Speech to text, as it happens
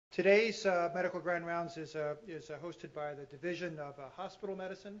Today's Medical Grand Rounds is hosted by the Division of Hospital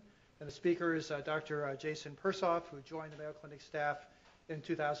Medicine, and the speaker is Dr. Jason Persoff, who joined the Mayo Clinic staff in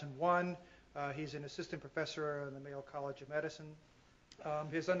 2001. He's an assistant professor in the Mayo College of Medicine.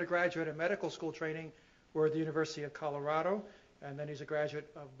 His undergraduate and medical school training were at the University of Colorado, and then he's a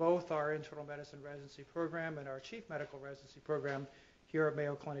graduate of both our internal medicine residency program and our chief medical residency program here at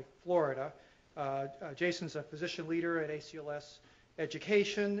Mayo Clinic, Florida. Jason's a physician leader at ACLS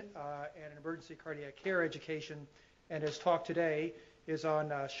Education and emergency cardiac care education, and his talk today is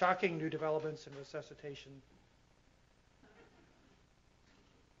on shocking new developments in resuscitation.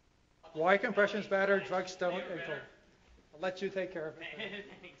 Why compressions matter, drugs don't. I'll let you take care of it.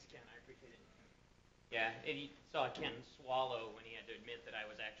 Thanks, Ken. I appreciate it. Yeah, you saw Ken swallow when he had to admit that I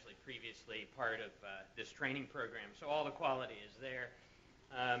was actually previously part of this training program, so all the quality is there.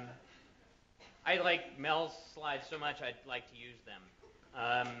 I like Mel's slides so much I'd like to use them.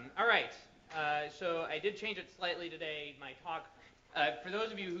 All right, so I did change it slightly today. My talk, for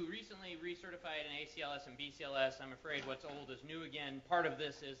those of you who recently recertified in ACLS and BCLS, I'm afraid what's old is new again. Part of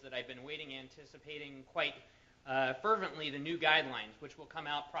this is that I've been waiting, anticipating quite fervently the new guidelines, which will come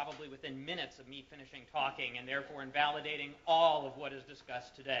out probably within minutes of me finishing talking, and therefore invalidating all of what is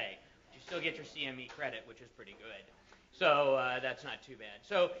discussed today. You still get your CME credit, which is pretty good. So that's not too bad.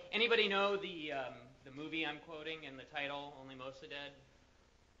 So anybody know the movie I'm quoting and the title, Only Mostly Dead?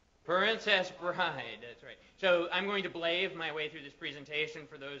 Princess Bride, that's right. So I'm going to blave my way through this presentation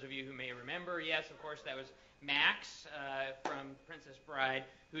for those of you who may remember. Yes, of course, that was Max from Princess Bride,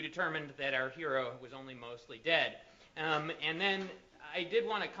 who determined that our hero was only mostly dead. And then I did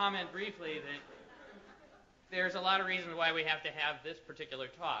want to comment briefly that there's a lot of reasons why we have to have this particular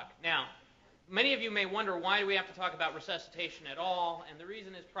talk. Now, many of you may wonder, why do we have to talk about resuscitation at all? And the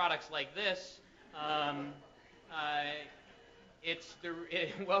reason is products like this.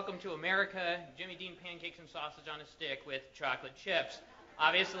 Welcome to America, Jimmy Dean pancakes and sausage on a stick with chocolate chips.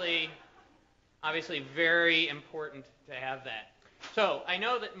 Obviously very important to have that. So I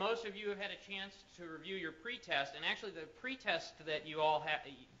know that most of you have had a chance to review your pretest, and actually the pretest that you all have,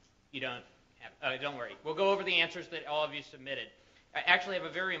 you don't have, don't worry. We'll go over the answers that all of you submitted. I actually have a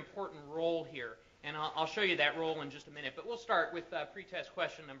very important role here, and I'll show you that role in just a minute. But we'll start with pretest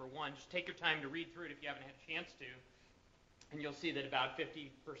question number 1. Just take your time to read through it if you haven't had a chance to, and you'll see that about 50%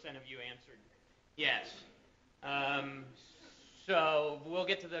 of you answered yes. So we'll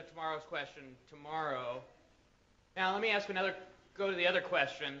get to tomorrow's question tomorrow. Now let me go to the other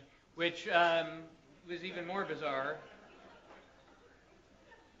question, which was even more bizarre.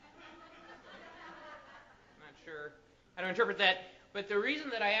 I'm not sure how to interpret that. But the reason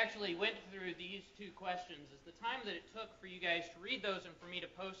that I actually went through these two questions is the time that it took for you guys to read those and for me to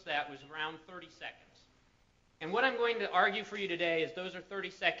post that was around 30 seconds. And what I'm going to argue for you today is those are 30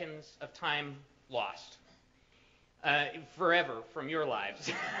 seconds of time lost. Forever from your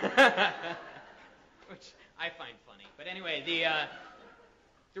lives. Which I find funny. But anyway,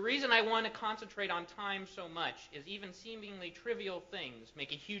 the reason I want to concentrate on time so much is even seemingly trivial things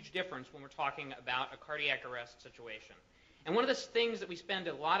make a huge difference when we're talking about a cardiac arrest situation. And one of the things that we spend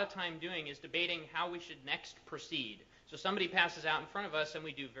a lot of time doing is debating how we should next proceed. So somebody passes out in front of us and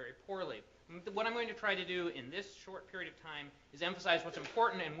we do very poorly. What I'm going to try to do in this short period of time is emphasize what's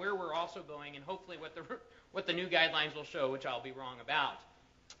important and where we're also going, and hopefully what the new guidelines will show, which I'll be wrong about.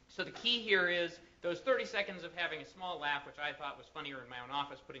 So the key here is those 30 seconds of having a small laugh, which I thought was funnier in my own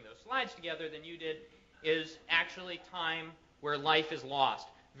office putting those slides together than you did, is actually time where life is lost.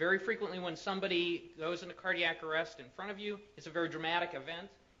 Very frequently when somebody goes into cardiac arrest in front of you, it's a very dramatic event,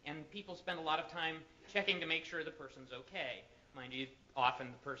 and people spend a lot of time checking to make sure the person's okay. Mind you, often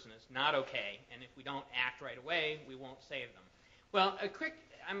the person is not okay, and if we don't act right away, we won't save them. Well,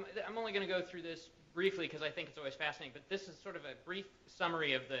 I'm only going to go through this briefly because I think it's always fascinating, but this is sort of a brief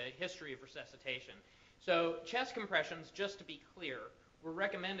summary of the history of resuscitation. So chest compressions, just to be clear, were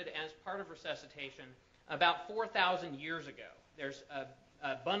recommended as part of resuscitation about 4,000 years ago. There's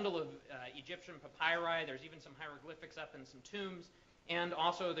a bundle of Egyptian papyri. There's even some hieroglyphics up in some tombs, and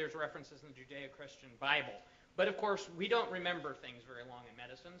also there's references in the Judeo-Christian Bible. But of course, we don't remember things very long in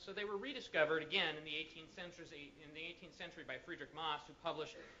medicine, so they were rediscovered again in the 18th century by Friedrich Maas, who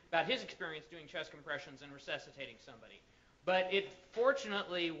published about his experience doing chest compressions and resuscitating somebody. But it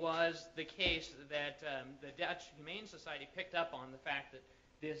fortunately was the case that the Dutch Humane Society picked up on the fact that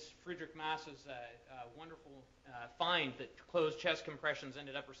this Friedrich Maas's wonderful find that closed chest compressions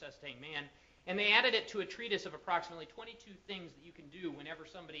ended up resuscitating man, and they added it to a treatise of approximately 22 things that you can do whenever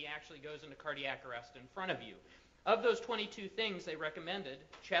somebody actually goes into cardiac arrest in front of you. Of those 22 things, they recommended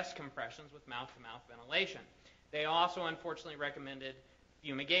chest compressions with mouth-to-mouth ventilation. They also, unfortunately, recommended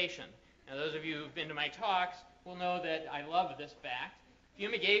fumigation. Now, those of you who've been to my talks will know that I love this fact.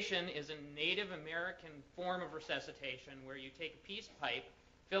 Fumigation is a Native American form of resuscitation where you take a peace pipe,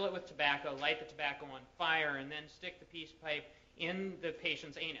 fill it with tobacco, light the tobacco on fire, and then stick the peace pipe in the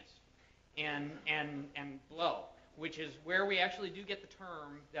patient's anus and blow, which is where we actually do get the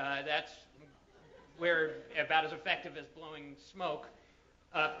term. That's where about as effective as blowing smoke.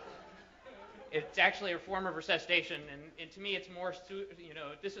 It's actually a form of resuscitation, and to me it's more,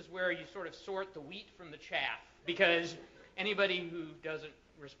 this is where you sort of sort the wheat from the chaff, because anybody who doesn't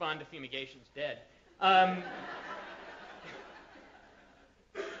respond to fumigation is dead.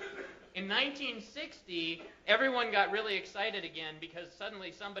 In 1960, everyone got really excited again because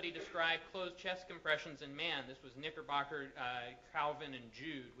suddenly somebody described closed chest compressions in man. This was Knickerbocker, Calvin, and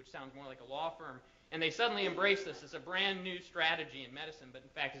Jude, which sounds more like a law firm. And they suddenly embraced this as a brand new strategy in medicine, but in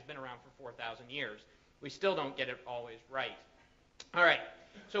fact has been around for 4,000 years. We still don't get it always right. All right,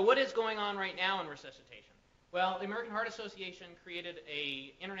 so what is going on right now in resuscitation? Well, the American Heart Association created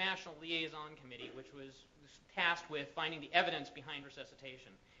an international liaison committee, which was tasked with finding the evidence behind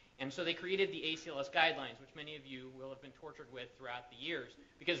resuscitation. And so they created the ACLS guidelines, which many of you will have been tortured with throughout the years,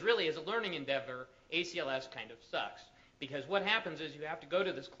 because really, as a learning endeavor, ACLS kind of sucks. Because what happens is you have to go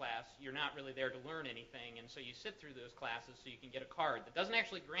to this class, you're not really there to learn anything, and so you sit through those classes so you can get a card that doesn't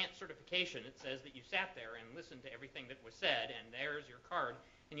actually grant certification. It says that you sat there and listened to everything that was said, and there's your card,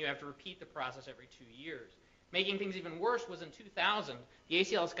 and you have to repeat the process every 2 years. Making things even worse was in 2000, the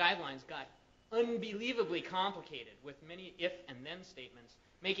ACLS guidelines got unbelievably complicated with many if and then statements,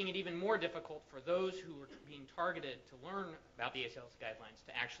 making it even more difficult for those who were being targeted to learn about the ACLS guidelines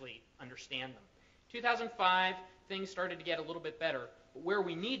to actually understand them. 2005, things started to get a little bit better, but where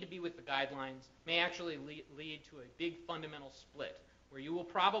we need to be with the guidelines may actually lead to a big fundamental split, where you will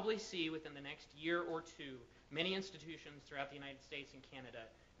probably see within the next year or two many institutions throughout the United States and Canada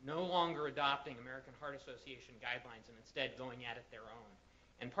no longer adopting American Heart Association guidelines and instead going at it their own.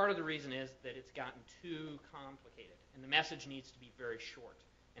 And part of the reason is that it's gotten too complicated, and the message needs to be very short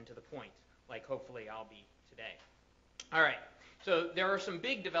and to the point, like hopefully I'll be today. All right. So there are some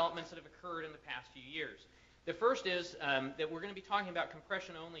big developments that have occurred in the past few years. The first is that we're going to be talking about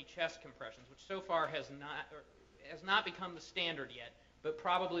compression-only chest compressions, which so far has not become the standard yet, but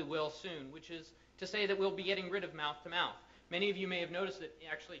probably will soon, which is to say that we'll be getting rid of mouth-to-mouth. Many of you may have noticed that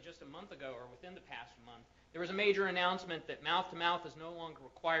actually just a month ago or within the past month, there was a major announcement that mouth-to-mouth is no longer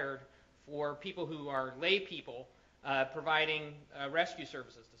required for people who are lay people providing rescue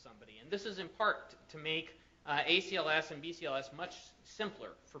services to somebody. And this is in part to make ACLS and BCLS much simpler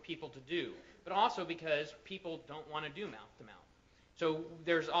for people to do, but also because people don't want to do mouth-to-mouth. So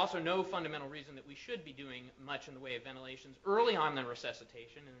there's also no fundamental reason that we should be doing much in the way of ventilations early on in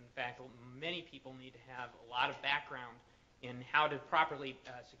resuscitation, and in fact, many people need to have a lot of background in how to properly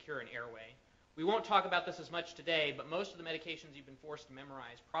secure an airway. We won't talk about this as much today, but most of the medications you've been forced to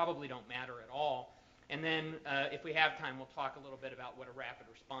memorize probably don't matter at all. And then, if we have time, we'll talk a little bit about what a rapid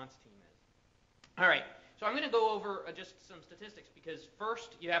response team is. All right. So I'm going to go over just some statistics because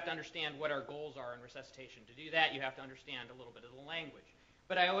first you have to understand what our goals are in resuscitation. To do that, you have to understand a little bit of the language.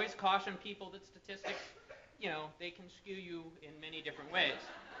 But I always caution people that statistics, they can skew you in many different ways.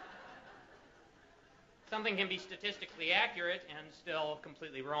 Something can be statistically accurate and still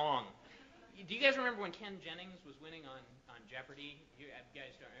completely wrong. Do you guys remember when Ken Jennings was winning on Jeopardy? You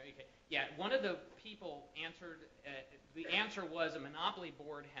guys don't. Okay. Yeah, one of the people answered, the answer was a Monopoly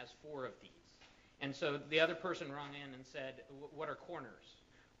board has 4 of these. And so the other person rung in and said, what are corners?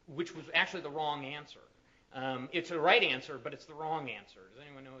 Which was actually the wrong answer. It's a right answer, but it's the wrong answer. Does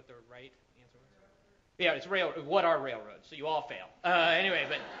anyone know what the right answer was? Yeah, it's railroad. What are railroads? So you all fail. Anyway,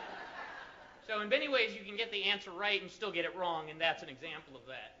 but so in many ways you can get the answer right and still get it wrong, and that's an example of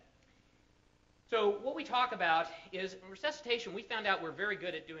that. So what we talk about is in resuscitation, we found out we're very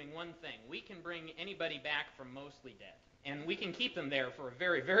good at doing one thing. We can bring anybody back from mostly dead, and we can keep them there for a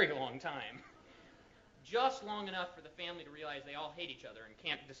very, very long time. Just long enough for the family to realize they all hate each other and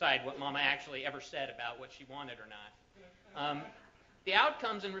can't decide what Mama actually ever said about what she wanted or not. The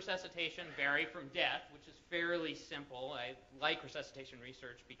outcomes in resuscitation vary from death, which is fairly simple. I like resuscitation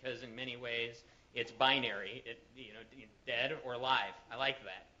research because in many ways it's binary, dead or alive. I like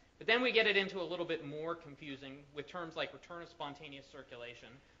that. But then we get it into a little bit more confusing with terms like return of spontaneous circulation,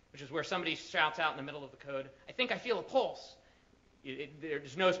 which is where somebody shouts out in the middle of the code, I think I feel a pulse.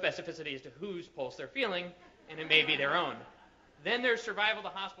 There's no specificity as to whose pulse they're feeling, and it may be their own. Then there's survival to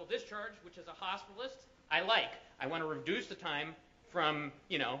hospital discharge, which as a hospitalist, I like. I want to reduce the time from,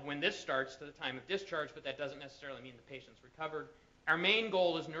 when this starts to the time of discharge, but that doesn't necessarily mean the patient's recovered. Our main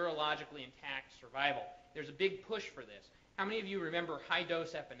goal is neurologically intact survival. There's a big push for this. How many of you remember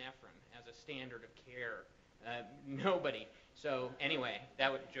high-dose epinephrine as a standard of care? Nobody. So anyway,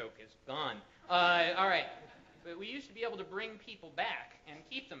 that joke is gone. All right. But we used to be able to bring people back and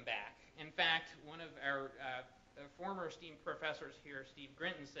keep them back. In fact, one of our former esteemed professors here, Steve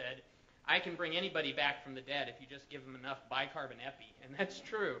Grinton, said, I can bring anybody back from the dead if you just give them enough bicarb epi. And that's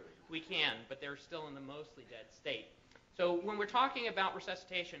true. We can, but they're still in the mostly dead state. So when we're talking about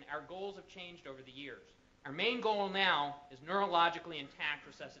resuscitation, our goals have changed over the years. Our main goal now is neurologically intact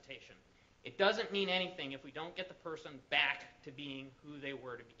resuscitation. It doesn't mean anything if we don't get the person back to being who they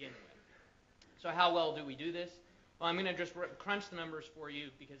were to begin with. So how well do we do this? Well, I'm going to just crunch the numbers for you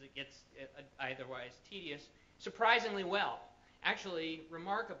because it gets otherwise tedious. Surprisingly well. Actually,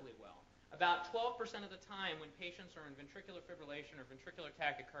 remarkably well. About 12% of the time when patients are in ventricular fibrillation or ventricular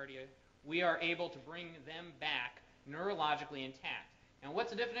tachycardia, we are able to bring them back neurologically intact. Now,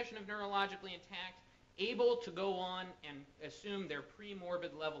 what's the definition of neurologically intact? Able to go on and assume their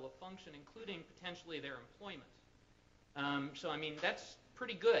pre-morbid level of function, including potentially their employment. So, I mean, that's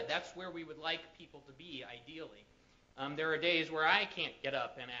pretty good. That's where we would like people to be, ideally. There are days where I can't get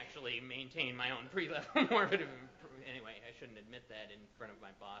up and actually maintain my own pre-level morbid. Anyway, I shouldn't admit that in front of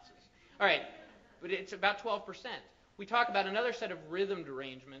my bosses. All right, but it's about 12%. We talk about another set of rhythm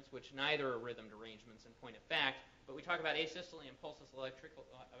derangements, which neither are rhythm derangements in point of fact, but we talk about asystole and pulseless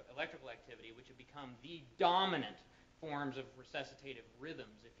electrical activity, which have become the dominant forms of resuscitative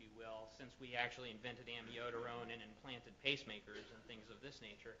rhythms, if you will, since we actually invented amiodarone and implanted pacemakers and things of this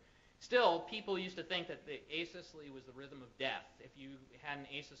nature. Still, people used to think that the asystole was the rhythm of death. If you had an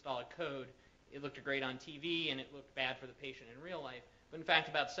asystolic code, it looked great on TV and it looked bad for the patient in real life. But in fact,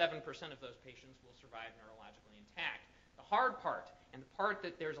 about 7% of those patients will survive neurologically intact. The hard part, and the part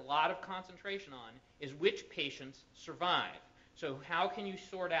that there's a lot of concentration on, is which patients survive. So how can you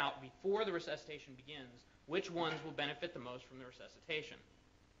sort out before the resuscitation begins which ones will benefit the most from the resuscitation?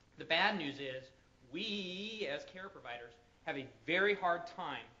 The bad news is we, as care providers, have a very hard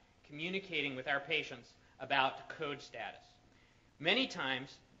time communicating with our patients about code status. Many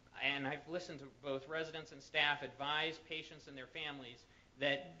times, and I've listened to both residents and staff advise patients and their families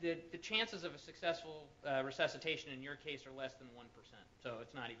that the chances of a successful resuscitation in your case are less than 1%, so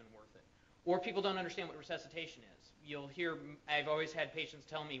it's not even worth it. Or people don't understand what resuscitation is. You'll hear, I've always had patients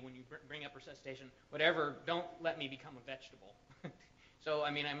tell me when you bring up resuscitation, whatever, don't let me become a vegetable. So,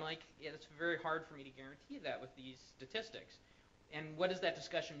 I mean, I'm like, yeah, it's very hard for me to guarantee that with these statistics. And what does that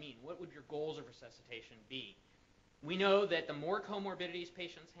discussion mean? What would your goals of resuscitation be? We know that the more comorbidities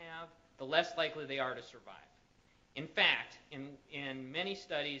patients have, the less likely they are to survive. In fact, in many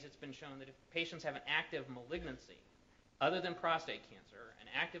studies, it's been shown that if patients have an active malignancy, other than prostate cancer, an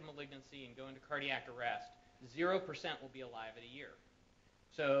active malignancy and go into cardiac arrest, 0% will be alive at a year.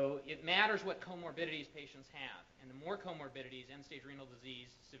 So it matters what comorbidities patients have. And the more comorbidities, end-stage renal disease,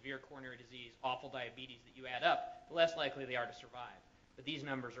 severe coronary disease, awful diabetes that you add up, the less likely they are to survive. But these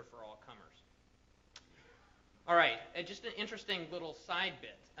numbers are for all comers. All right, just an interesting little side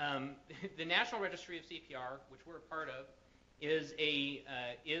bit. The National Registry of CPR, which we're a part of, is a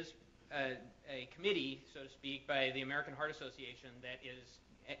committee, so to speak, by the American Heart Association that is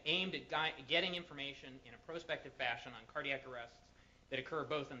aimed at getting information in a prospective fashion on cardiac arrests that occur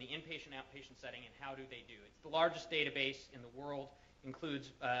both in the inpatient and outpatient setting and how do they do. It's the largest database in the world,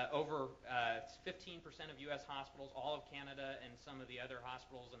 includes over 15% of U.S. hospitals, all of Canada, and some of the other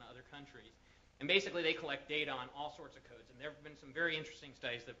hospitals in other countries. And basically they collect data on all sorts of codes, and there have been some very interesting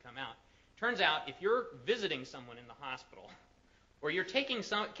studies that have come out. Turns out if you're visiting someone in the hospital or you're taking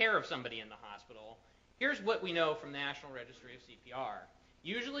care of somebody in the hospital, here's what we know from the National Registry of CPR.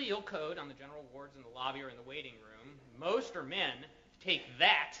 Usually you'll code on the general wards in the lobby or in the waiting room. Most are men. Take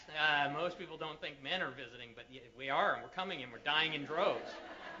that. Most people don't think men are visiting, but we are, and we're coming, and we're dying in droves.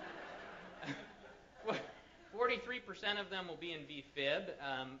 43% of them will be in VFib.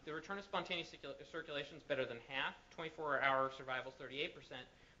 The return of spontaneous circulation is better than half. 24-hour survival is 38%.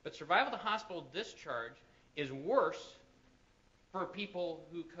 But survival to hospital discharge is worse for people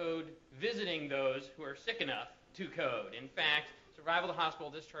who code visiting those who are sick enough to code. In fact, survival to hospital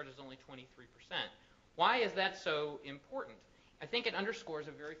discharge is only 23%. Why is that so important? I think it underscores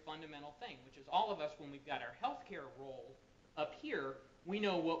a very fundamental thing, which is all of us, when we've got our healthcare role up here, we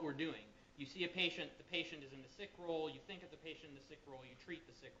know what we're doing. You see a patient, the patient is in the sick role, you think of the patient in the sick role, you treat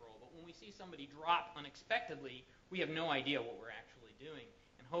the sick role. But when we see somebody drop unexpectedly, we have no idea what we're actually doing.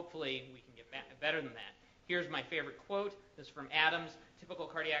 And hopefully we can get better than that. Here's my favorite quote. This is from Adams. Typical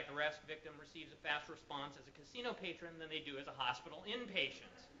cardiac arrest victim receives a faster response as a casino patron than they do as a hospital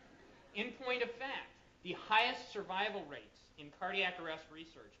inpatient. In point of fact, the highest survival rates in cardiac arrest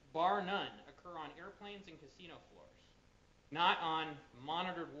research, bar none, occur on airplanes and casino floors. not on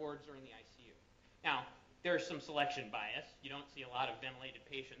monitored wards or in the ICU. Now, there's some selection bias. You don't see a lot of ventilated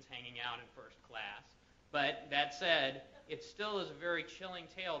patients hanging out in first class. But that said, it still is a very chilling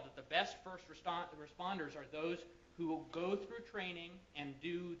tale that the best first responders are those who will go through training and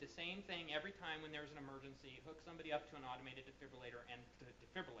do the same thing every time when there's an emergency, hook somebody up to an automated defibrillator and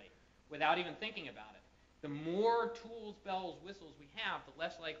defibrillate without even thinking about it. The more tools, bells, whistles we have, the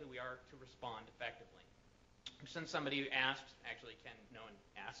less likely we are to respond effectively. Since somebody asked, actually no one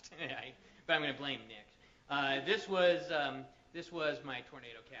asked, but I'm going to blame Nick. This was my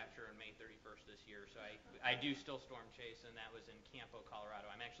tornado capture on May 31st this year, so I do still storm chase, and that was in Campo, Colorado.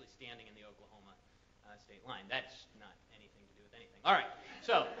 I'm actually standing in the Oklahoma state line. That's not anything to do with anything. All right,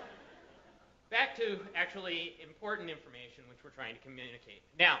 so back to actually important information which we're trying to communicate.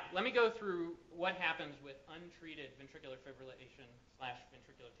 Now, let me go through what happens with untreated ventricular fibrillation /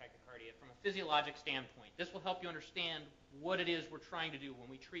 ventricular tachycardia from a physiologic standpoint. This will help you understand what it is we're trying to do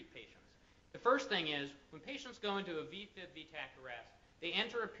when we treat patients. The first thing is, when patients go into a VFib VTach arrest, they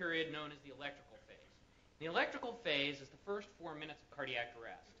enter a period known as the electrical phase. The electrical phase is the first 4 minutes of cardiac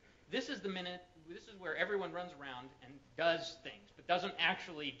arrest. This is where everyone runs around and does things, but doesn't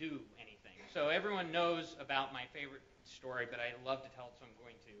actually do anything. So everyone knows about my favorite story, but I love to tell it, so I'm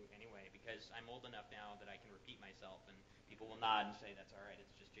going to anyway, because I'm old enough now that I can repeat myself, and people will nod and say, that's all right,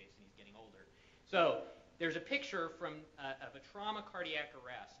 it's just Jason, he's getting older. So there's a picture of a trauma cardiac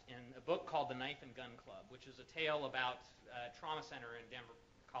arrest in a book called The Knife and Gun Club, which is a tale about a trauma center in Denver,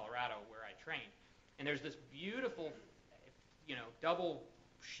 Colorado, where I trained. And there's this beautiful, double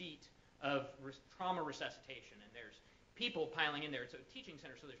sheet of trauma resuscitation, and there's people piling in there. It's a teaching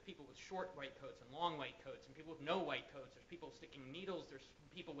center, so there's people with short white coats and long white coats, and people with no white coats. There's people sticking needles. There's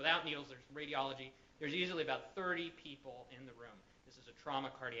people without needles. There's radiology. There's usually about 30 people in the room. This is a trauma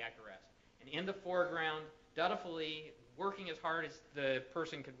cardiac arrest. And in the foreground, dutifully, working as hard as the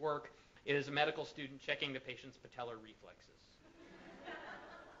person could work, is a medical student checking the patient's patellar reflexes,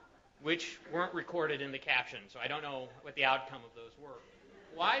 which weren't recorded in the caption, so I don't know what the outcome of those were.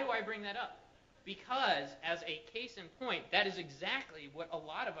 Why do I bring that up? Because, as a case in point, that is exactly what a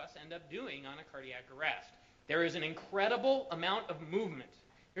lot of us end up doing on a cardiac arrest. There is an incredible amount of movement.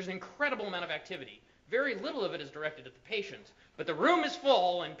 There's an incredible amount of activity. Very little of it is directed at the patient, but the room is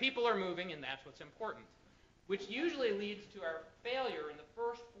full and people are moving, and that's what's important, which usually leads to our failure in the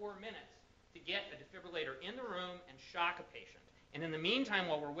first 4 minutes to get a defibrillator in the room and shock a patient. And in the meantime,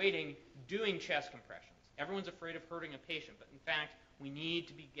 while we're waiting, doing chest compressions. Everyone's afraid of hurting a patient, but in fact, we need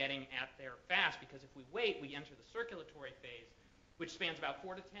to be getting at there fast, because if we wait, we enter the circulatory phase, which spans about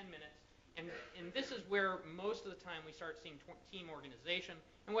 4 to 10 minutes. And this is where most of the time we start seeing team organization.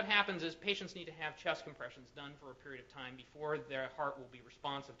 And what happens is patients need to have chest compressions done for a period of time before their heart will be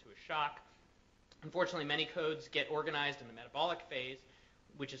responsive to a shock. Unfortunately, many codes get organized in the metabolic phase,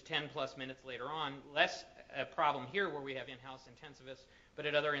 which is 10 plus minutes later on. Less a problem here where we have in-house intensivists, but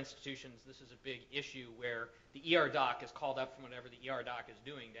at other institutions, this is a big issue where the ER doc is called up from whatever the ER doc is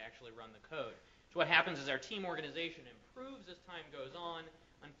doing to actually run the code. So what happens is our team organization improves as time goes on.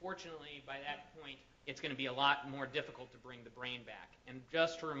 Unfortunately, by that point, it's going to be a lot more difficult to bring the brain back. And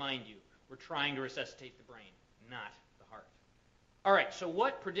just to remind you, we're trying to resuscitate the brain, not the heart. All right, so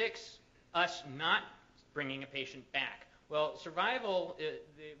what predicts us not bringing a patient back? Well, survival,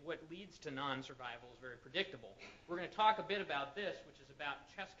 what leads to non-survival is very predictable. We're going to talk a bit about this, which is about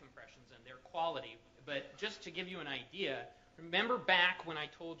chest compressions and their quality. But just to give you an idea, remember back when I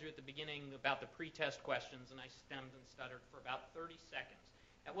told you at the beginning about the pre-test questions and I stemmed and stuttered for about 30 seconds.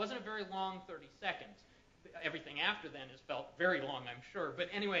 That wasn't a very long 30 seconds. Everything after then has felt very long, I'm sure. But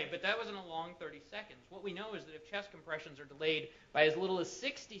anyway, that wasn't a long 30 seconds. What we know is that if chest compressions are delayed by as little as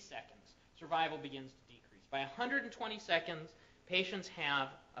 60 seconds, survival begins to decrease. By 120 seconds, patients have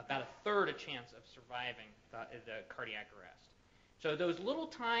about a third a chance of surviving the cardiac arrest. So those little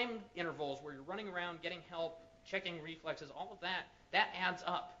time intervals where you're running around, getting help, checking reflexes, all of that adds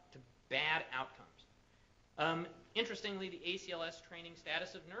up to bad outcomes. Interestingly, the ACLS training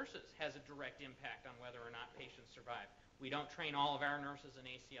status of nurses has a direct impact on whether or not patients survive. We don't train all of our nurses in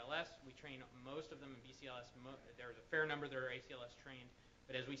ACLS. We train most of them in BCLS. There's a fair number that are ACLS trained.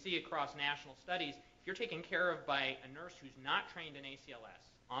 But as we see across national studies, if you're taken care of by a nurse who's not trained in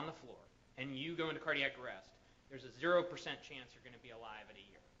ACLS on the floor and you go into cardiac arrest, there's a 0% chance you're going to be alive at a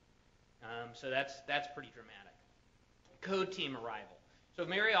year. So that's pretty dramatic. Code team arrival. So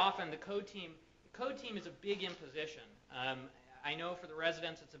very often the code team is a big imposition. I know for the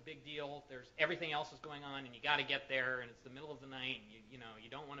residents it's a big deal. There's everything else is going on, and you got to get there, and it's the middle of the night, and you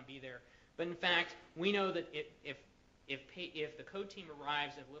don't want to be there. But in fact, we know that if the code team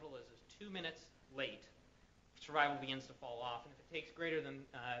arrives as little as 2 minutes late, survival begins to fall off. And if it takes greater than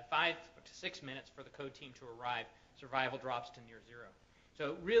 5 to 6 minutes for the code team to arrive, survival drops to near zero.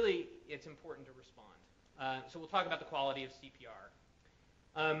 So really, it's important to respond. So we'll talk about the quality of CPR.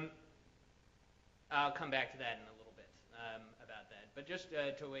 I'll come back to that in a little bit about that. But just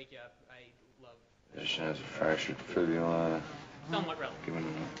to wake you up, I love... Patient has a fractured fibula. Somewhat relevant. Given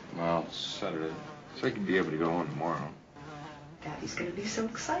a mild sedative. So he could be able to go on tomorrow. Daddy's going to be so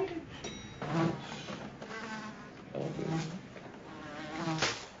excited. All good.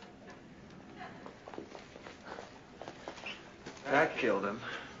 That killed him.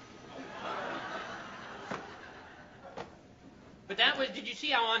 But that was, did you see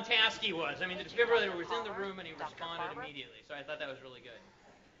how on task he was? I mean, the defibrillator was in the room and he responded immediately. So I thought that was really good.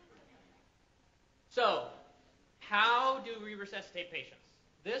 So, how do we resuscitate patients?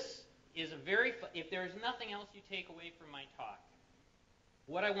 This is a very, if there's nothing else you take away from my talk,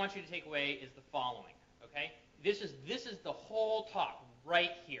 what I want you to take away is the following, okay? This is the whole talk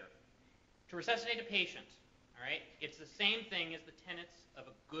right here. To resuscitate a patient, all right, it's the same thing as the tenets of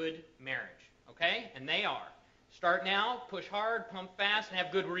a good marriage, okay? And they are: start now, push hard, pump fast, and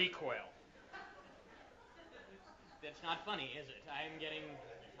have good recoil. That's not funny, is it?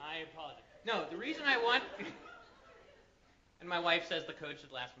 I apologize. No, the reason I want... And my wife says the code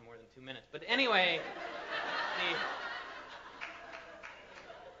should last for more than 2 minutes. But anyway,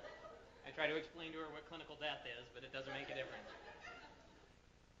 I try to explain to her what clinical death is, but it doesn't make a difference.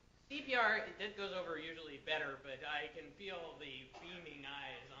 CPR, it goes over usually better, but I can feel the beaming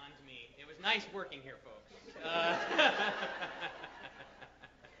eyes onto me. It was nice working here, folks.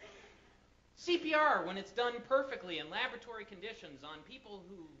 CPR, when it's done perfectly in laboratory conditions on people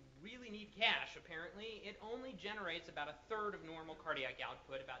who really need cash, apparently, it only generates about a third of normal cardiac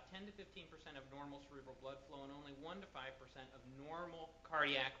output, about 10 to 15% of normal cerebral blood flow, and only 1 to 5% of normal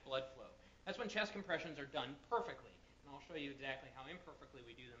cardiac blood flow. That's when chest compressions are done perfectly. And I'll show you exactly how imperfectly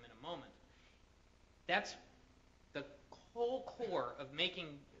we do them in a moment. That's the whole core of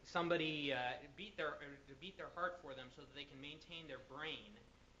making somebody beat their heart for them so that they can maintain their brain.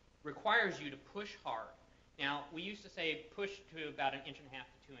 Requires you to push hard. Now, we used to say push to about 1.5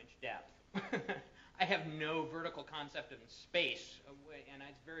 to 2 inch depth. I have no vertical concept of space, and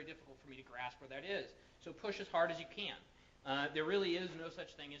it's very difficult for me to grasp where that is. So push as hard as you can. There really is no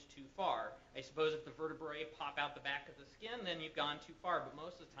such thing as too far. I suppose if the vertebrae pop out the back of the skin, then you've gone too far, but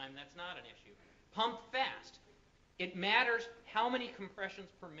most of the time that's not an issue. Pump fast. It matters how many compressions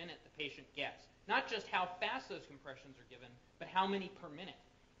per minute the patient gets. Not just how fast those compressions are given, but how many per minute.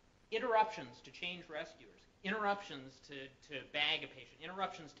 Interruptions to change rescuers, interruptions to bag a patient,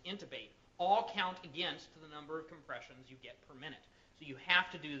 interruptions to intubate, all count against the number of compressions you get per minute. So you have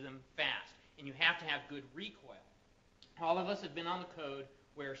to do them fast, and you have to have good recoil. All of us have been on the code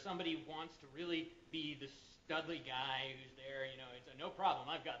where somebody wants to really be the studly guy who's there, it's no problem,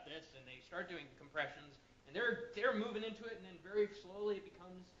 I've got this, and they start doing the compressions, and they're moving into it, and then very slowly it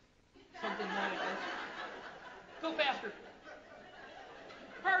becomes something like this. Go faster.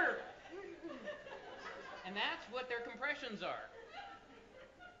 Harder. And that's what their compressions are.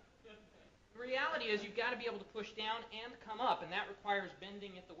 The reality is you've got to be able to push down and come up, and that requires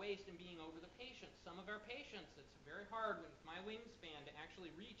bending at the waist and being over the patient. Some of our patients, it's very hard with my wingspan to actually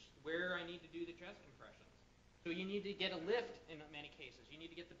reach where I need to do the chest compressions. So you need to get a lift in many cases. You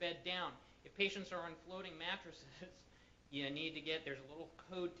need to get the bed down. If patients are on floating mattresses, you need to there's a little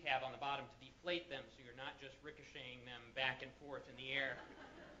code tab on the bottom to deflate them so you're not just ricocheting them back and forth in the air.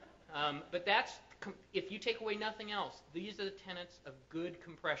 But if you take away nothing else, these are the tenets of good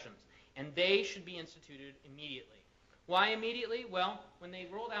compressions, and they should be instituted immediately. Why immediately? Well, when they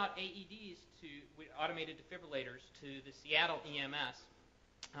rolled out AEDs with automated defibrillators to the Seattle EMS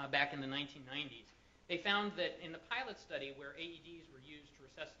back in the 1990s, they found that in the pilot study where AEDs were used to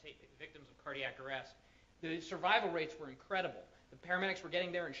resuscitate victims of cardiac arrest, the survival rates were incredible. The paramedics were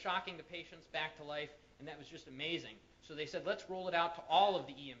getting there and shocking the patients back to life, and that was just amazing. So they said, let's roll it out to all of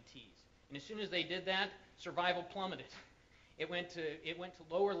the EMTs. And as soon as they did that, survival plummeted. It went to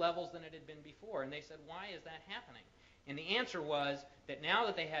lower levels than it had been before. And they said, why is that happening? And the answer was that now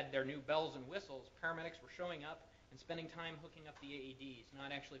that they had their new bells and whistles, paramedics were showing up and spending time hooking up the AEDs,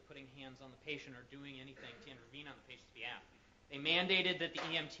 not actually putting hands on the patient or doing anything to intervene on the patient's behalf. They mandated that the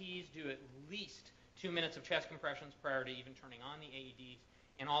EMTs do at least 2 minutes of chest compressions prior to even turning on the AEDs,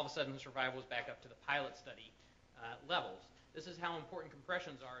 and all of a sudden the survival was back up to the pilot study levels. This is how important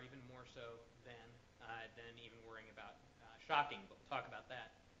compressions are, even more so than even worrying about shocking, but we'll talk about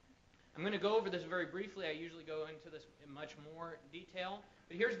that. I'm going to go over this very briefly. I usually go into this in much more detail,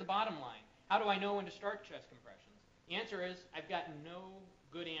 but here's the bottom line. How do I know when to start chest compressions? The answer is I've got no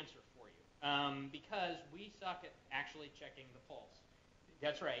good answer for you. because we suck at actually checking the pulse.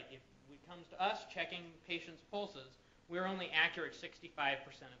 That's right. If it comes to us checking patients' pulses, we're only accurate 65%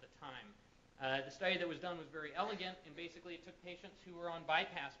 of the time. The study that was done was very elegant, and basically it took patients who were on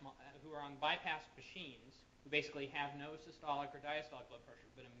bypass machines, who basically have no systolic or diastolic blood pressure,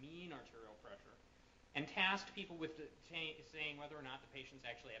 but a mean arterial pressure, and tasked people with saying whether or not the patients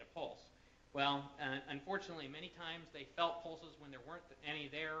actually had a pulse. Well, unfortunately, many times they felt pulses when there weren't any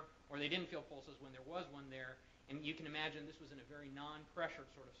there, or they didn't feel pulses when there was one there, and you can imagine this was in a very non-pressured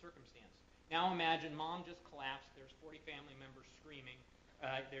sort of circumstance. Now imagine mom just collapsed, there's 40 family members screaming,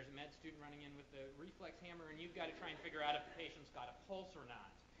 there's a med student running in with the reflex hammer, and you've got to try and figure out if the patient's got a pulse or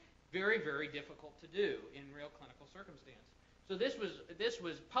not. Very, very difficult to do in real clinical circumstance. So this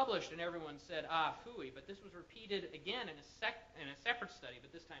was published, and everyone said, phooey, but this was repeated again in a separate study,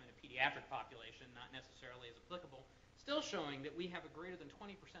 but this time in a pediatric population, not necessarily as applicable, still showing that we have a greater than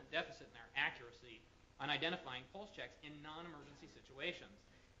 20% deficit in our accuracy on identifying pulse checks in non-emergency situations.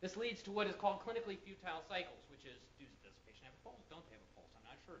 This leads to what is called clinically futile cycles, which is, does the patient have a pulse? Don't they have a pulse? I'm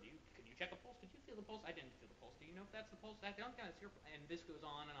not sure. Can you check a pulse? Did you feel the pulse? I didn't feel the pulse. Do you know if that's the pulse? I don't know. And this goes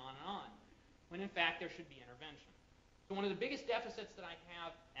on and on and on, when in fact there should be intervention. So one of the biggest deficits that I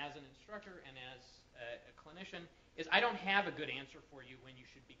have as an instructor and as a clinician is I don't have a good answer for you when you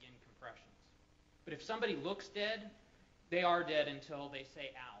should begin compressions. But if somebody looks dead, they are dead until they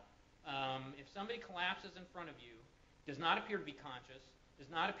say ow. If somebody collapses in front of you, does not appear to be conscious, does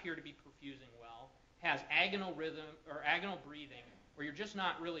not appear to be perfusing well, has agonal rhythm or agonal breathing, or you're just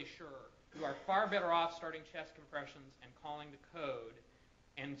not really sure, you are far better off starting chest compressions and calling the code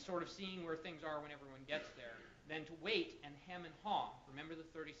and sort of seeing where things are when everyone gets there, than to wait and hem and haw. Remember the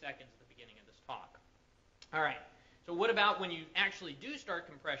 30 seconds at the beginning of this talk. All right. So what about when you actually do start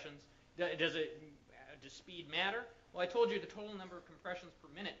compressions? Does speed matter? Well, I told you the total number of compressions per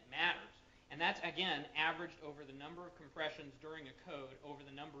minute matters. And that's, again, averaged over the number of compressions during a code over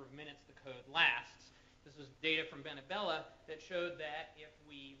the number of minutes the code lasts. This was data from Benabella that showed that if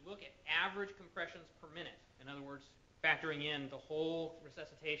we look at average compressions per minute, in other words, factoring in the whole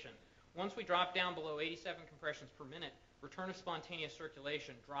resuscitation, once we dropped down below 87 compressions per minute, return of spontaneous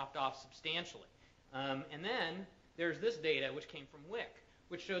circulation dropped off substantially. And then there's this data, which came from WIC,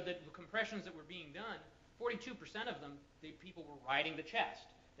 which showed that the compressions that were being done, 42% of them, the people were riding the chest.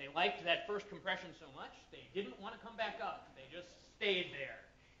 They liked that first compression so much, they didn't want to come back up. They just stayed there.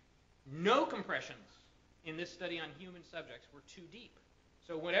 No compressions in this study on human subjects were too deep.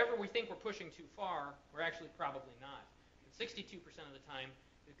 So whatever we think we're pushing too far, we're actually probably not. But 62% of the time,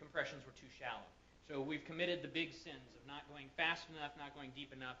 the compressions were too shallow. So we've committed the big sins of not going fast enough, not going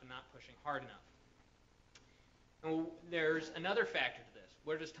deep enough, and not pushing hard enough. And there's another factor to this.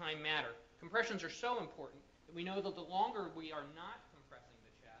 Where does time matter? Compressions are so important that we know that the longer we are not compressing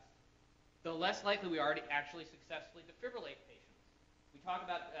the chest, the less likely we are to actually successfully defibrillate patients. We talk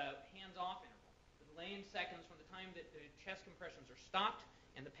about hands-off interval, the delay in seconds from the time that the chest compressions are stopped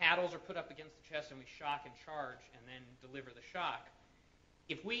and the paddles are put up against the chest and we shock and charge and then deliver the shock.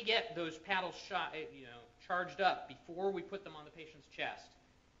 If we get those paddles charged up before we put them on the patient's chest,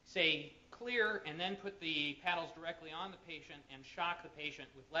 say clear and then put the paddles directly on the patient and shock the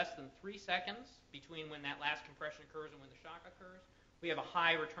patient with less than 3 seconds between when that last compression occurs and when the shock occurs, we have a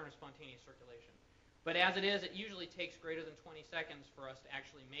high return of spontaneous circulation. But as it is, it usually takes greater than 20 seconds for us to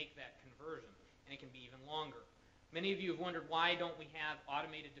actually make that conversion, and it can be even longer. Many of you have wondered, why don't we have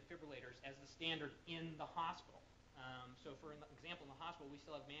automated defibrillators as the standard in the hospital? So for example, in the hospital, we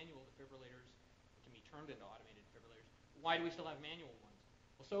still have manual defibrillators that can be turned into automated defibrillators. Why do we still have manual ones?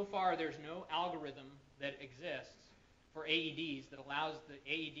 Well, so far, there's no algorithm that exists for AEDs that allows the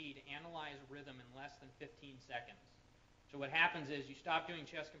AED to analyze rhythm in less than 15 seconds. So what happens is you stop doing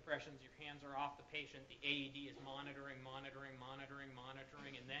chest compressions, your hands are off the patient, the AED is monitoring,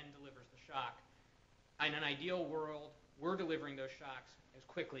 and then delivers the shock. In an ideal world, we're delivering those shocks as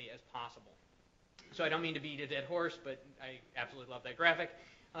quickly as possible. So I don't mean to beat a dead horse, but I absolutely love that graphic.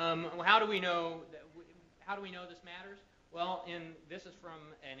 How do we know this matters? Well, this is from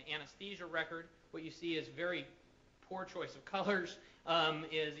an anesthesia record. What you see is very poor choice of colors,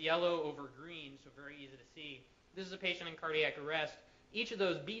 is yellow over green, so very easy to see. This is a patient in cardiac arrest. Each of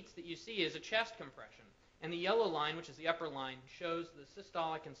those beats that you see is a chest compression. And the yellow line, which is the upper line, shows the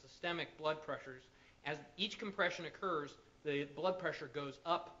systolic and systemic blood pressures. As each compression occurs, the blood pressure goes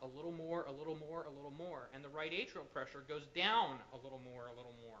up a little more, and the right atrial pressure goes down a little more.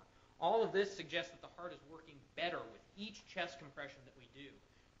 All of this suggests that the heart is working better with each chest compression that we do.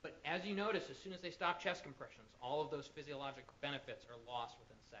 But as you notice, as soon as they stop chest compressions, all of those physiological benefits are lost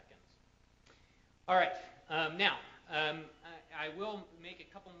within seconds. All right, now, I will make a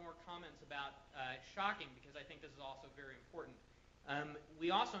couple more comments about shocking because I think this is also very important.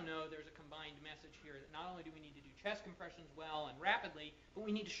 We also know there's a combined message here that not only do we need to do chest compressions well and rapidly, but we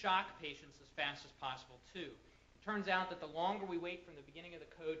need to shock patients as fast as possible too. It turns out that the longer we wait from the beginning of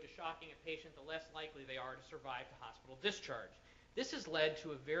the code to shocking a patient, the less likely they are to survive to hospital discharge. This has led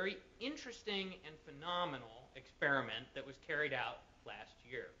to a very interesting and phenomenal experiment that was carried out last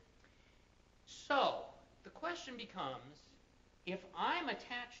year. So, the question becomes, if I'm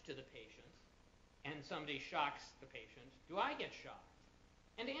attached to the patient and somebody shocks the patient, do I get shocked?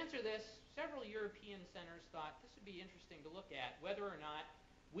 And to answer this, several European centers thought this would be interesting to look at, whether or not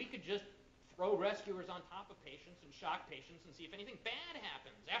we could just throw rescuers on top of patients and shock patients and see if anything bad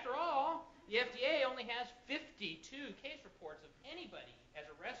happens. After all, the FDA only has 52 case reports of anybody as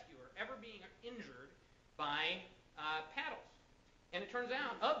a rescuer ever being injured by paddles. And it turns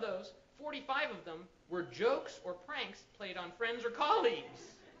out, of those, 45 of them were jokes or pranks played on friends or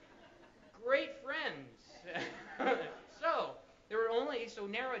colleagues. Great friends. So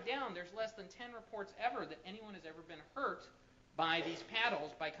narrow it down, there's less than 10 reports ever that anyone has ever been hurt by these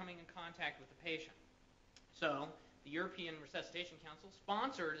paddles by coming in contact with the patient. So the European Resuscitation Council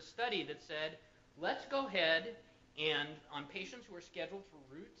sponsored a study that said, let's go ahead and on patients who are scheduled for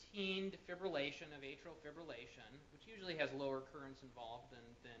routine defibrillation of atrial fibrillation, which usually has lower currents involved than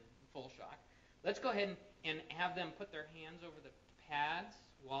full shock, let's go ahead and have them put their hands over the pads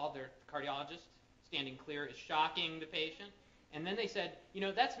while their cardiologist, standing clear, is shocking the patient. And then they said,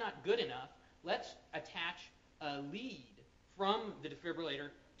 that's not good enough. Let's attach a lead from the defibrillator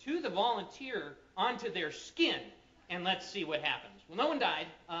to the volunteer onto their skin, and let's see what happens. Well, no one died,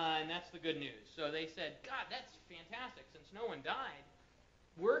 and that's the good news. So they said, God, that's fantastic. Since no one died,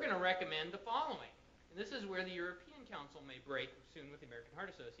 we're going to recommend the following. And this is where the European Council may break soon with the American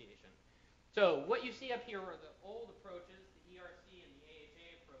Heart Association. So what you see up here are the old approaches, the ERC and the AHA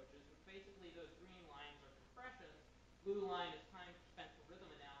approaches, which basically those green lines are compressions. Blue line is time spent for rhythm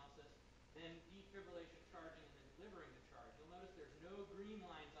analysis, then defibrillation, charging, and then delivering the charge. You'll notice there's no green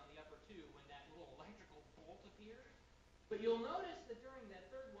lines on the upper two when that little electrical bolt appears. But you'll notice that during that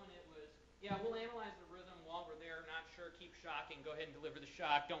third one it was, we'll analyze the rhythm while we're there, not sure, keep shocking, go ahead and deliver the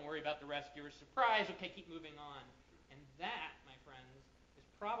shock, don't worry about the rescuers, surprise, okay, keep moving on. And that, my friends, is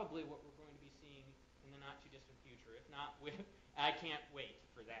probably what we're going to be seeing in the not-too-distant future. If not, I can't wait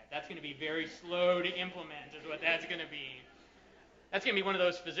for that. That's going to be very slow to implement is what that's going to be. That's going to be one of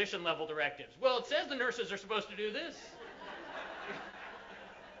those physician-level directives. Well, it says the nurses are supposed to do this.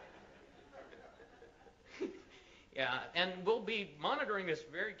 Yeah, and we'll be monitoring this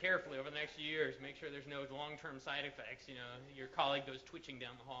very carefully over the next few years. Make sure there's no long-term side effects. Your colleague goes twitching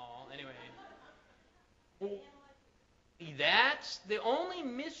down the hall. Anyway. That's the only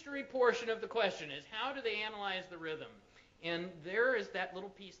mystery portion of the question is how do they analyze the rhythm? And there is that little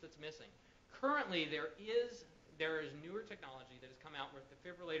piece that's missing. Currently, there is newer technology that has come out with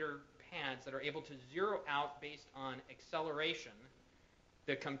defibrillator pads that are able to zero out based on acceleration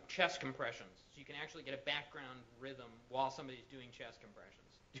the chest compressions. So you can actually get a background rhythm while somebody's doing chest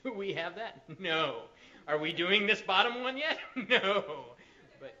compressions. Do we have that? No. Are we doing this bottom one yet? No.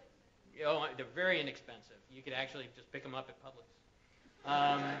 But they're very inexpensive. You could actually just pick them up at Publix.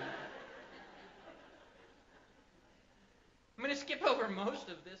 I'm going to skip over most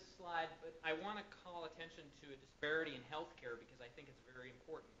of this slide, but I want to call attention to a disparity in healthcare because I think it's very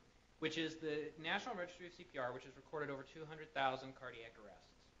important, which is the National Registry of CPR, which has recorded over 200,000 cardiac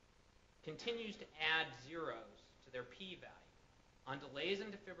arrests, continues to add zeros to their p-value on delays in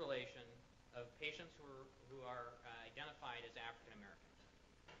defibrillation of patients who are identified as African American.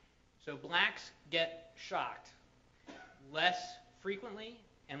 So blacks get shocked less frequently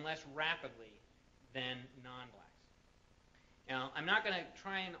and less rapidly than non-blacks. Now, I'm not going to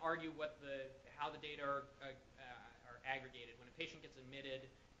try and argue how the data are aggregated. When a patient gets admitted,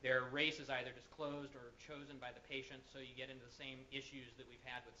 their race is either disclosed or chosen by the patient, so you get into the same issues that we've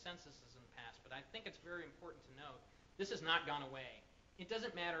had with censuses in the past. But I think it's very important to note this has not gone away. It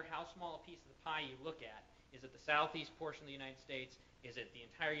doesn't matter how small a piece of the pie you look at. Is it the southeast portion of the United States? Is it the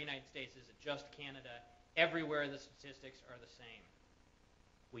entire United States? Is it just Canada? Everywhere the statistics are the same.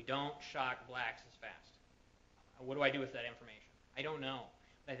 We don't shock blacks as fast. What do I do with that information? I don't know.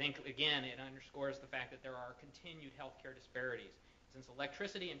 I think, again, it underscores the fact that there are continued healthcare disparities. Since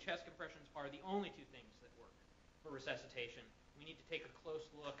electricity and chest compressions are the only two things that work for resuscitation, we need to take a close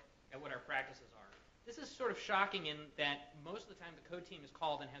look at what our practices are. This is sort of shocking in that most of the time the code team is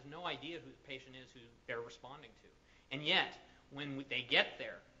called and has no idea who the patient is who they're responding to. And yet, when they get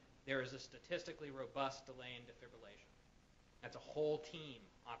there, there is a statistically robust delay in defibrillation. That's a whole team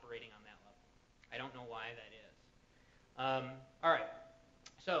operating on that level. I don't know why that is. All right.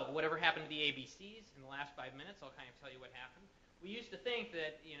 So whatever happened to the ABCs in the last 5 minutes, I'll kind of tell you what happened. We used to think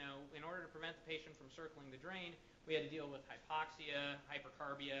that, in order to prevent the patient from circling the drain, we had to deal with hypoxia,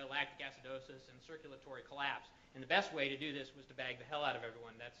 hypercarbia, lactic acidosis, and circulatory collapse. And the best way to do this was to bag the hell out of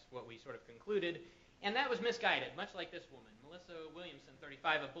everyone. That's what we sort of concluded. And that was misguided, much like this woman. Melissa Williamson,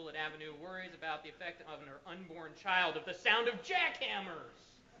 35 of Bullitt Avenue, worries about the effect on her unborn child of the sound of jackhammers.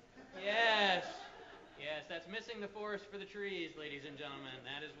 Yes. Yes, that's missing the forest for the trees, ladies and gentlemen.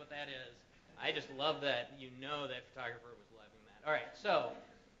 That is what that is. I just love that. You know that photographer was loving that. All right, so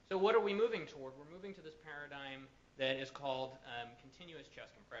what are we moving toward? We're moving to this paradigm that is called continuous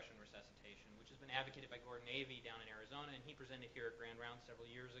chest compression resuscitation, which has been advocated by Gordon Avey down in Arizona, and he presented here at Grand Rounds several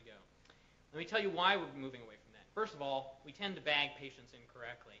years ago. Let me tell you why we're moving away from that. First of all, we tend to bag patients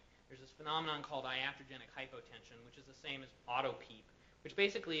incorrectly. There's this phenomenon called iatrogenic hypotension, which is the same as auto-PEEP, which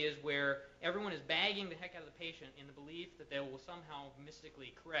basically is where everyone is bagging the heck out of the patient in the belief that they will somehow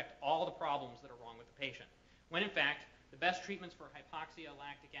mystically correct all the problems that are wrong with the patient. When in fact, the best treatments for hypoxia,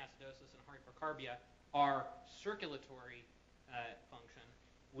 lactic acidosis, and hypercarbia are circulatory function.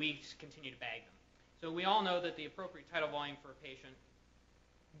 We continue to bag them. So we all know that the appropriate tidal volume for a patient,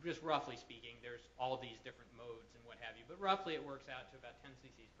 just roughly speaking, there's all these different modes and what have you, but roughly it works out to about 10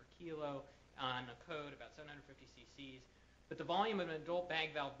 cc's per kilo on a code, about 750 cc's. But the volume of an adult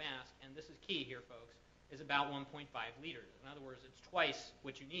bag valve mask, and this is key here, folks, is about 1.5 liters. In other words, it's twice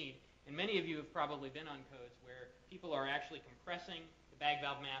what you need. And many of you have probably been on codes where people are actually compressing the bag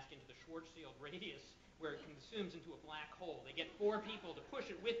valve mask into the Schwarzschild radius where it consumes into a black hole. They get 4 people to push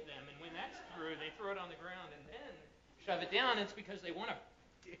it with them, and when that's through, they throw it on the ground and then shove it down. It's because they want to,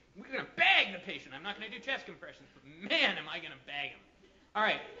 we're going to bag the patient. I'm not going to do chest compressions, but man, am I going to bag them. All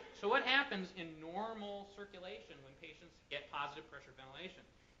right, so what happens in normal circulation when patients get positive pressure ventilation?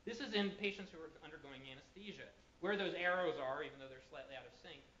 This is in patients who are undergoing anesthesia. Where those arrows are, even though they're slightly out of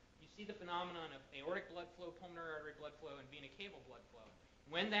sync, you see the phenomenon of aortic blood flow, pulmonary artery blood flow, and vena cava blood flow.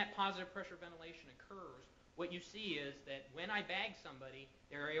 When that positive pressure ventilation occurs, what you see is that when I bag somebody,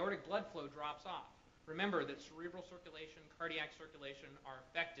 their aortic blood flow drops off. Remember that cerebral circulation, cardiac circulation are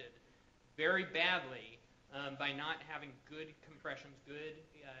affected very badly by not having good compressions,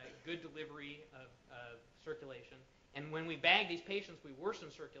 good delivery of circulation. And when we bag these patients, we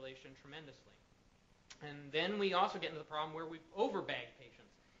worsen circulation tremendously. And then we also get into the problem where we overbag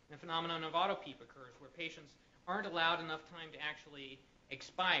patients. And the phenomenon of auto-PEEP occurs, where patients aren't allowed enough time to actually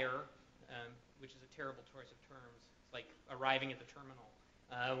expire, which is a terrible choice of terms. It's like arriving at the terminal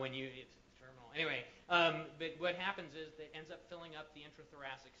it's terminal. Anyway, but what happens is that it ends up filling up the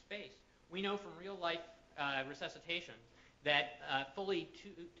intrathoracic space. We know from real life resuscitation that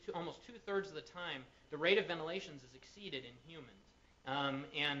almost 2/3 of the time the rate of ventilations is exceeded in humans,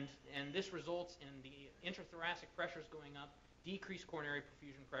 and this results in the intrathoracic pressures going up, decreased coronary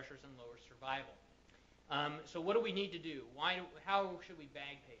perfusion pressures, and lower survival. So what do we need to do? How should we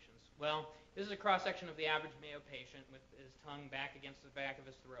bag patients? Well, this is a cross-section of the average Mayo patient with his tongue back against the back of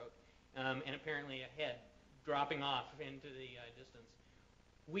his throat, and apparently a head dropping off into the distance.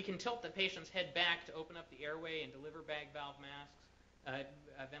 We can tilt the patient's head back to open up the airway and deliver bag valve masks,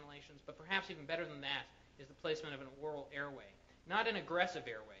 ventilations, but perhaps even better than that is the placement of an oral airway, not an aggressive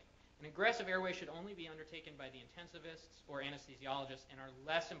airway. An aggressive airway should only be undertaken by the intensivists or anesthesiologists and are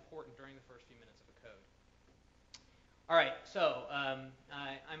less important during the first few minutes of a code. All right, so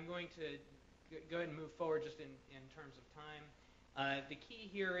I'm going to go ahead and move forward just in terms of time. The key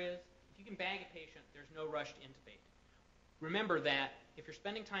here is if you can bag a patient, there's no rush to intubate. Remember that if you're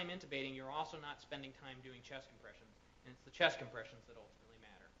spending time intubating, you're also not spending time doing chest compressions, and it's the chest compressions that ultimately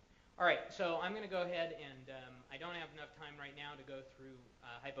matter. All right, so I'm going to go ahead and I don't have enough time right now to go through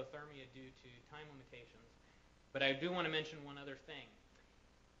hypothermia due to time limitations, but I do want to mention one other thing,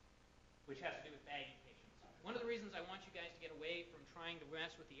 which has to do with bagging patients. One of the reasons I want you guys to get away from trying to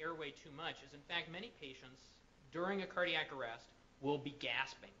mess with the airway too much is, in fact, many patients during a cardiac arrest will be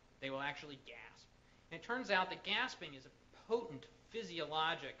gasping. They will actually gasp. And it turns out that gasping is a potent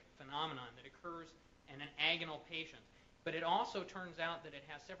physiologic phenomenon that occurs in an agonal patient. But it also turns out that it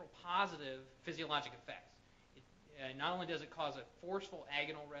has several positive physiologic effects. Not only does it cause a forceful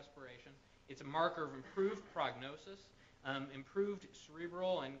agonal respiration, it's a marker of improved prognosis, improved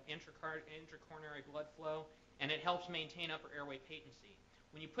cerebral and intracoronary blood flow, and it helps maintain upper airway patency.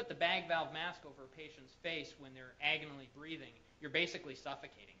 When you put the bag valve mask over a patient's face when they're agonally breathing, you're basically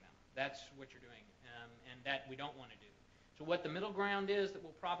suffocating them. That's what you're doing, and that we don't want to do. So what the middle ground is that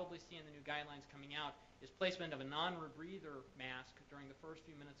we'll probably see in the new guidelines coming out is placement of a non-rebreather mask during the first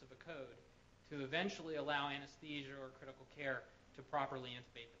few minutes of a code to eventually allow anesthesia or critical care to properly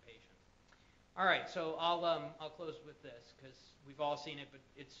intubate the patient. All right, so I'll close with this because we've all seen it, but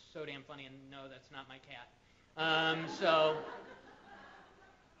it's so damn funny. And no, that's not my cat. So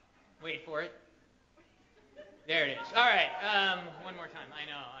wait for it. There it is. All right, one more time. I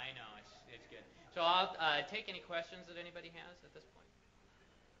know, it's good. So I'll take any questions that anybody has at this point.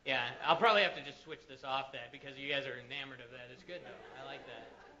 Yeah, I'll probably have to just switch this off that because you guys are enamored of that. It's good though. I like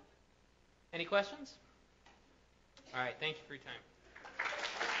that. Any questions? All right, thank you for your time.